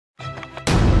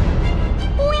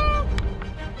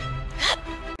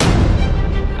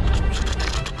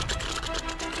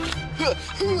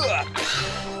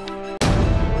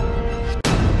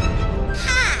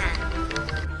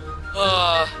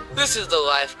This is the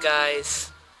life,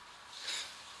 guys.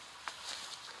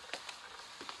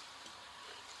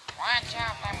 Watch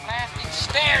out, my blasting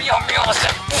stereo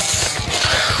music!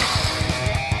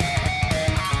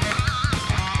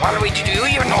 What are we to do?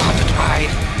 You know how to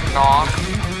drive. No.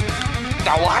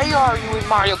 Now why are you in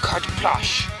Mario Kart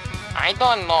Plush? I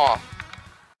don't know.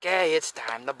 Okay, it's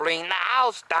time to bring the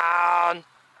house down.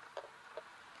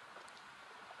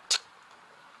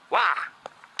 Wow.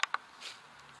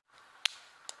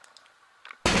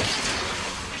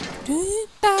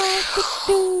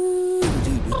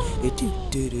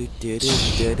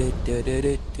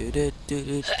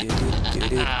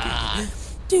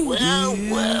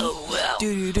 Well,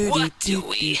 what do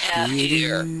we have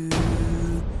here?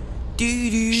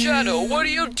 Shadow, what are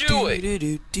you doing?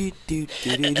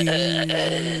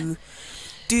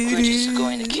 We're just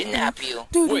going to kidnap you.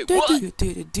 Wait, what?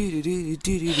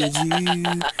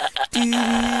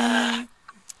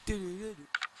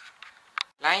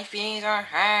 Life is a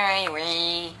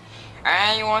highway.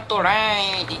 I want to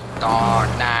ride it all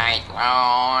night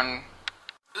long.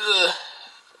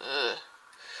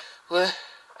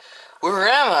 Where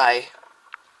am I?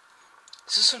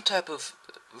 Is this some type of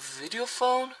video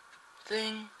phone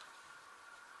thing?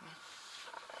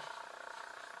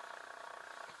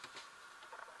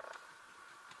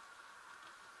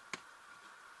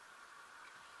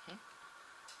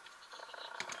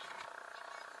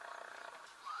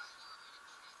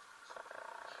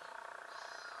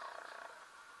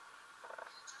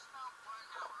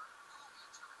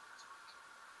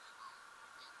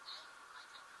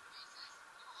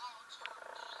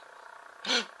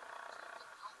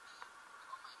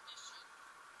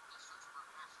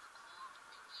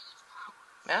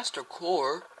 Master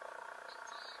Core?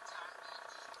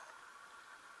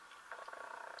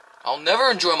 I'll never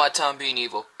enjoy my time being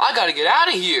evil. I gotta get out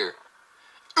of here.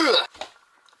 Ugh.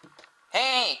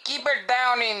 Hey, keep her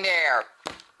down in there.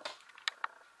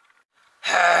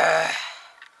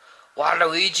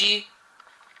 Waluigi?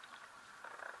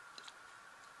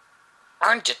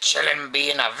 Aren't you chillin'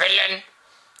 being a villain?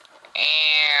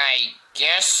 I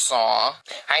guess so.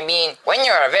 I mean, when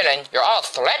you're a villain, you're all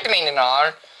threatening and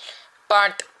all,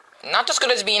 but not as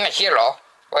good as being a hero,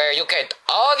 where you get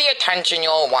all the attention you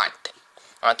want,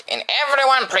 and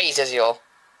everyone praises you.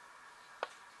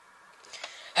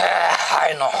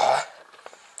 I know,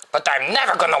 but I'm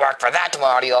never gonna work for that,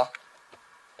 Mario.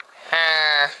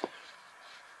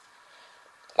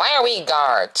 Why are we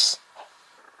guards?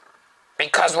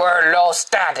 Because we're low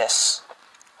status.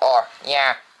 Or,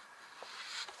 yeah.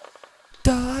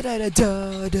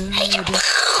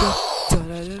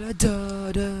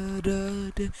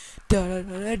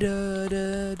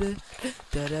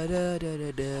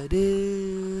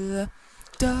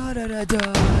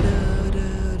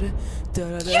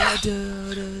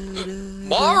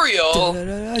 Mario?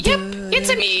 Yep,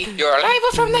 it's me, your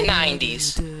rival from the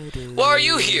 90s. Why are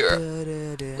you here?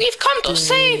 We've come to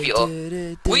save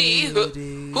you. We?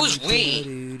 Who's we?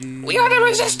 We are the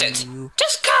Resistance.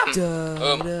 Just come.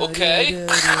 Okay.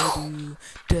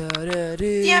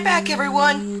 Yeah, back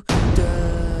everyone.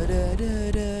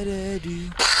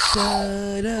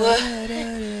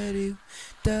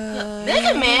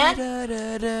 Mega Man?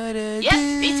 Yep,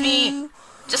 it's me.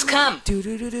 Just come.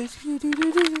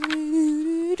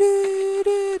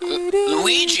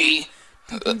 Luigi?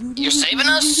 You're saving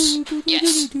us?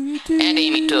 Yes, and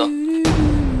Amy too.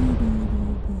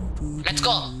 Let's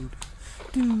go.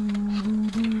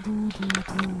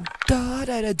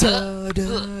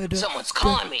 Someone's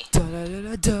calling me.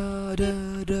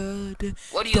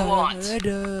 What do you want?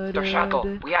 Dr. Shadow,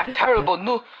 we have terrible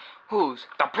news.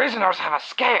 The prisoners have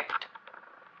escaped.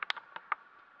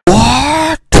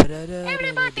 What?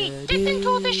 Everybody, get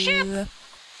into the ship.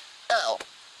 Oh.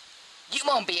 You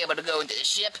won't be able to go into the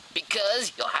ship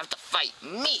because you'll have to fight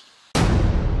me.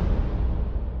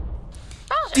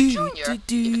 Bowser Jr., if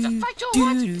it's a fight you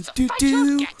want, it's a fight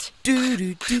you'll get.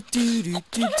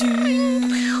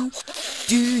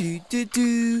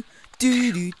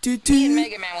 Me and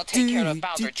Mega Man will take care of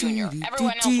Bowser Jr.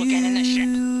 Everyone else will get in the ship.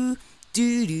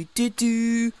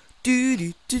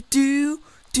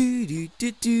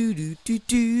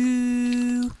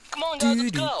 Come on, guys,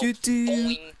 let's go.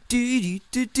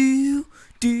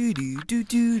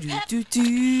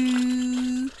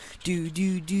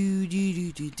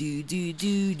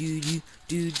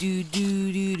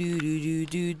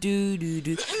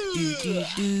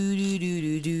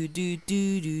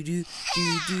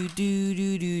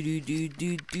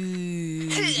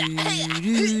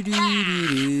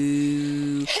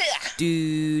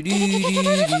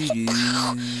 Let's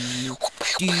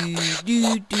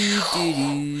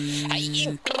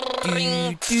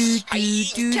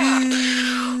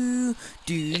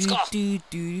go.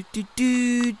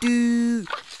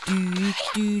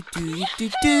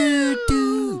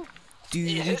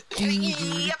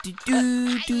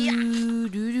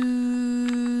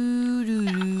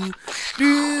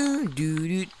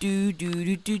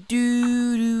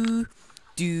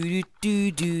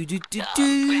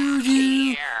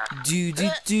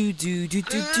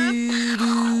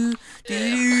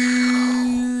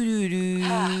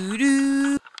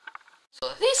 So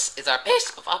this is our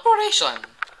base of operation.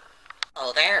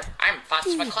 Oh there, I'm Fox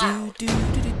McCloud.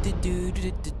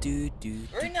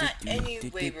 We're not any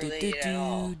way related at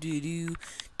all. I'm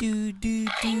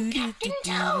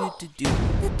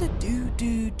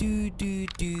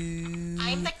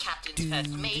the captain's first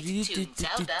mate to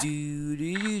Zelda.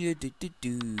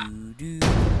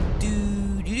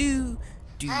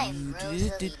 I'm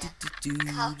Rosalina.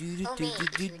 Call me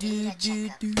if you need a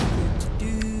checkup.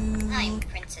 I'm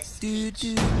Princess Peach.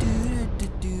 I'm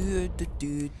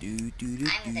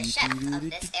the chef of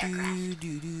this aircraft.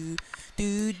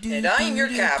 And I'm your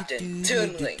captain,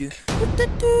 Toon Link.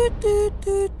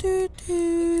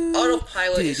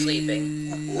 Autopilot is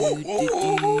sleeping.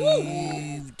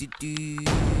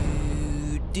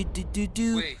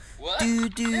 Wait, what?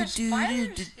 There's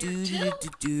spiders here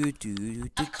too?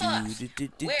 Of course.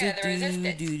 We're the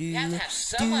resistance. We have to have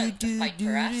someone to fight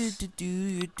for us.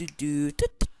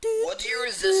 What's your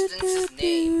resistance's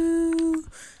name?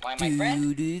 Why, my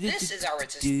friend, This is our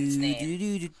resistance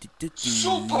name.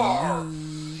 Super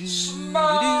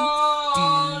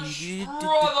Smash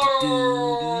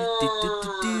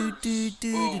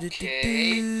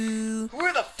Okay. Who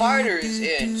are the fighters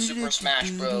in Super Smash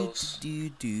Bros? Well,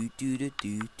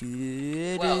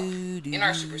 in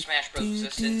our Super Smash Bros.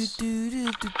 Resistance,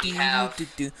 we have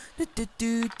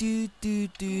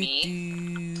me,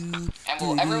 and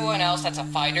will everyone else that's a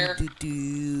fighter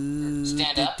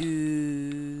stand up?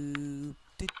 And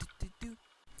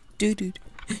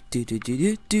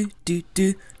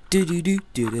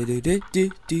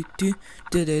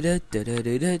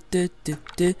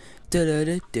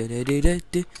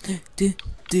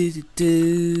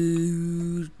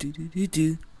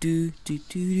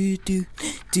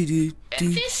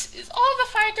this is all the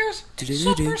fighters in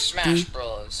Super Smash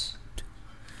Bros.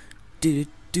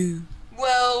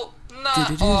 Well,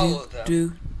 not all of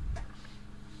them.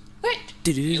 Wait,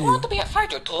 you want to be a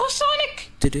fighter too,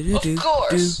 Sonic? Of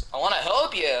course, I want to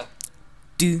help you.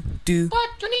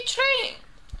 But you need training.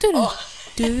 Oh.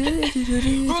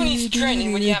 Who needs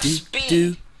training when you have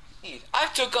speed? I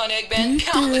took on Eggman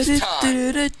countless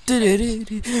times.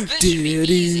 This should be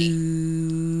easy.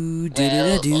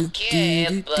 Well,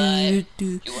 okay, but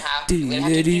you have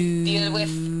to deal with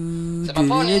some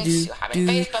opponents you haven't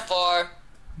faced before.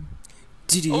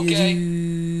 Okay.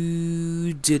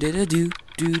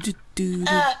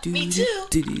 Me too.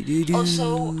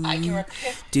 Also, I can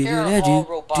repair all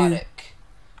robotic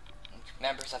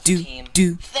members of the team.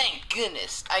 Thank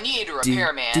goodness. I need a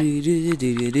repairman. I'm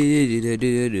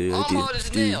hard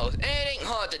as nails, and it ain't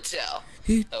hard to tell.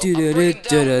 So I'm breaking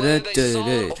down whether they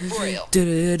solid or frail. I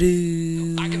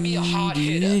can be a hard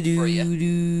hitter for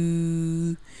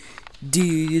you.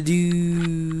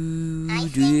 I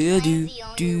think I'm the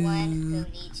only one who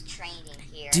needs training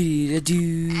here. I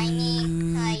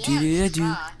mean, I am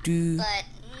strong, but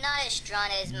not as strong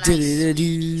as my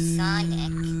sweetie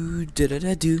Sonic.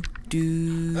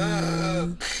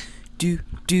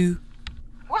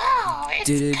 Wow,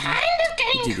 it's kind of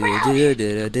getting crowded.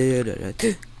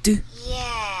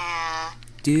 Yeah.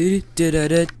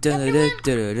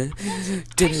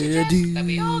 I suggest that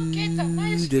we all get some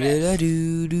nice rest.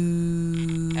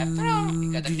 After all,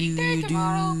 we got the big day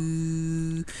tomorrow.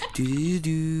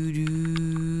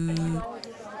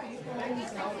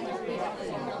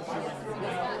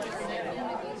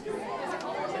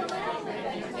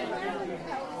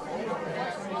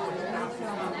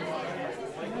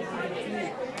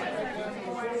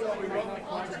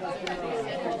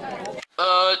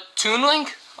 Toon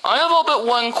Link? I have all but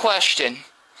one question.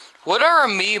 What are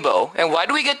amiibo, and why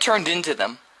do we get turned into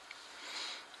them?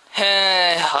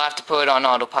 I'll have to put it on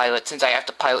autopilot since I have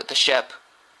to pilot the ship.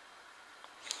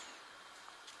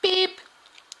 Beep.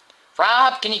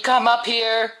 Rob, can you come up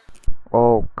here?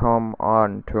 Oh, come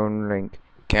on, Toon Link.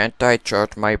 Can't I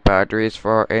charge my batteries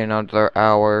for another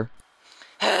hour?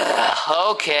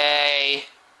 Okay.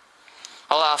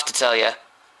 I'll have to tell you.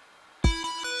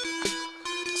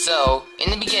 So,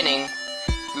 in the beginning,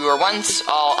 we were once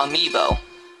all amiibo.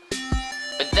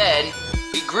 But then,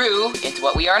 we grew into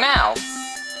what we are now.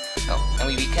 So, and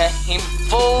we became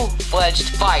full-fledged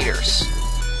fighters.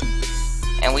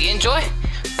 And we enjoyed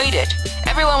it.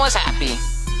 Everyone was happy.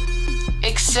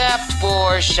 Except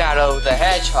for Shadow the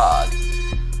Hedgehog,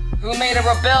 who made a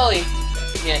rebellion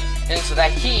so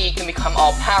that he can become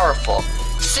all-powerful.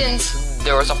 Since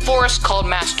there was a force called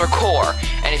Master Core,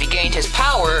 and if he gained his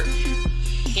power,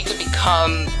 he could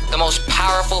become the most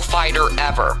powerful fighter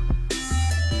ever.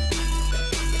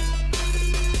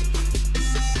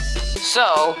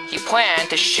 So, he planned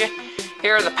to share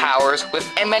the powers with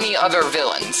many other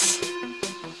villains.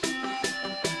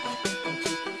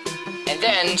 And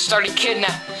then started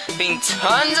kidnapping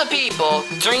tons of people,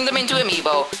 turning them into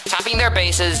amiibo, tapping their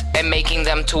bases, and making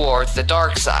them towards the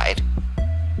dark side.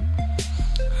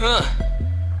 Huh.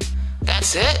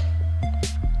 That's it?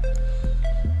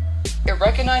 It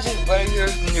recognizes whether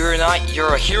you're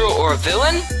a hero or a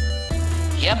villain?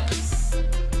 Yep.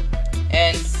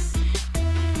 And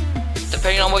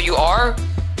depending on what you are,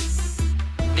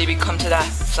 maybe come to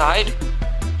that side?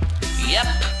 Yep.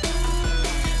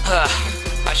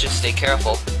 I should stay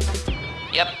careful.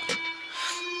 Yep.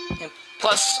 And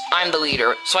plus, I'm the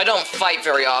leader, so I don't fight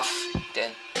very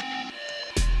often.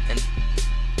 And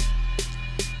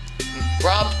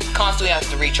Rob constantly has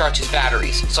to recharge his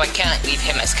batteries, so I can't leave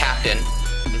him as captain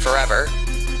forever.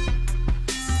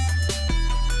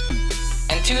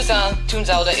 And Toon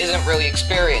Zelda isn't really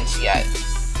experienced yet,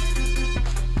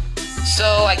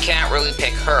 so I can't really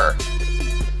pick her.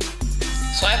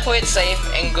 So I play it safe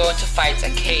and go into fights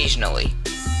occasionally.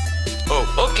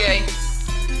 Oh, okay.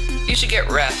 You should get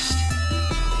rest.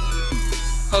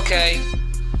 Okay.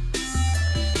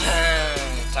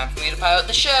 Time for me to pilot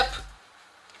the ship.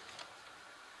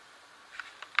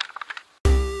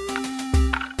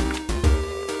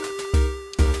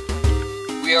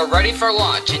 We are ready for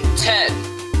launch in 10,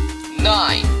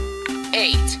 9,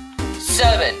 8,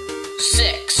 7,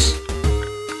 6,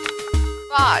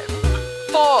 5,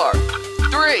 4,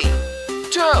 3,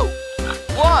 2,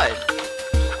 1.